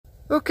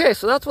Okay,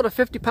 so that's what a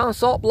 50-pound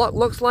salt block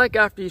looks like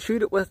after you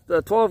shoot it with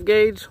the 12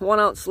 gauge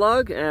 1-ounce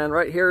slug. And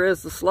right here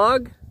is the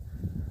slug.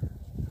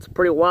 It's a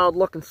pretty wild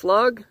looking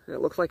slug.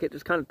 It looks like it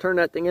just kind of turned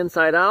that thing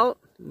inside out.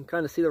 You can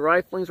kind of see the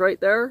riflings right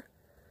there.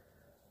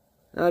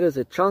 That is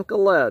a chunk of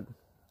lead.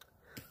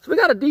 So we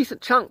got a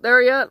decent chunk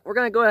there yet. We're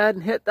going to go ahead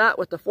and hit that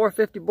with the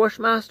 450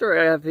 Bushmaster.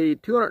 I have the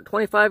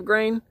 225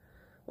 grain,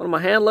 one of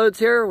my hand loads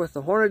here with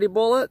the Hornady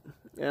bullet.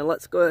 And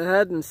let's go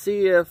ahead and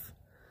see if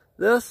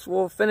this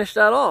will finish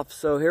that off.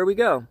 So here we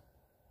go.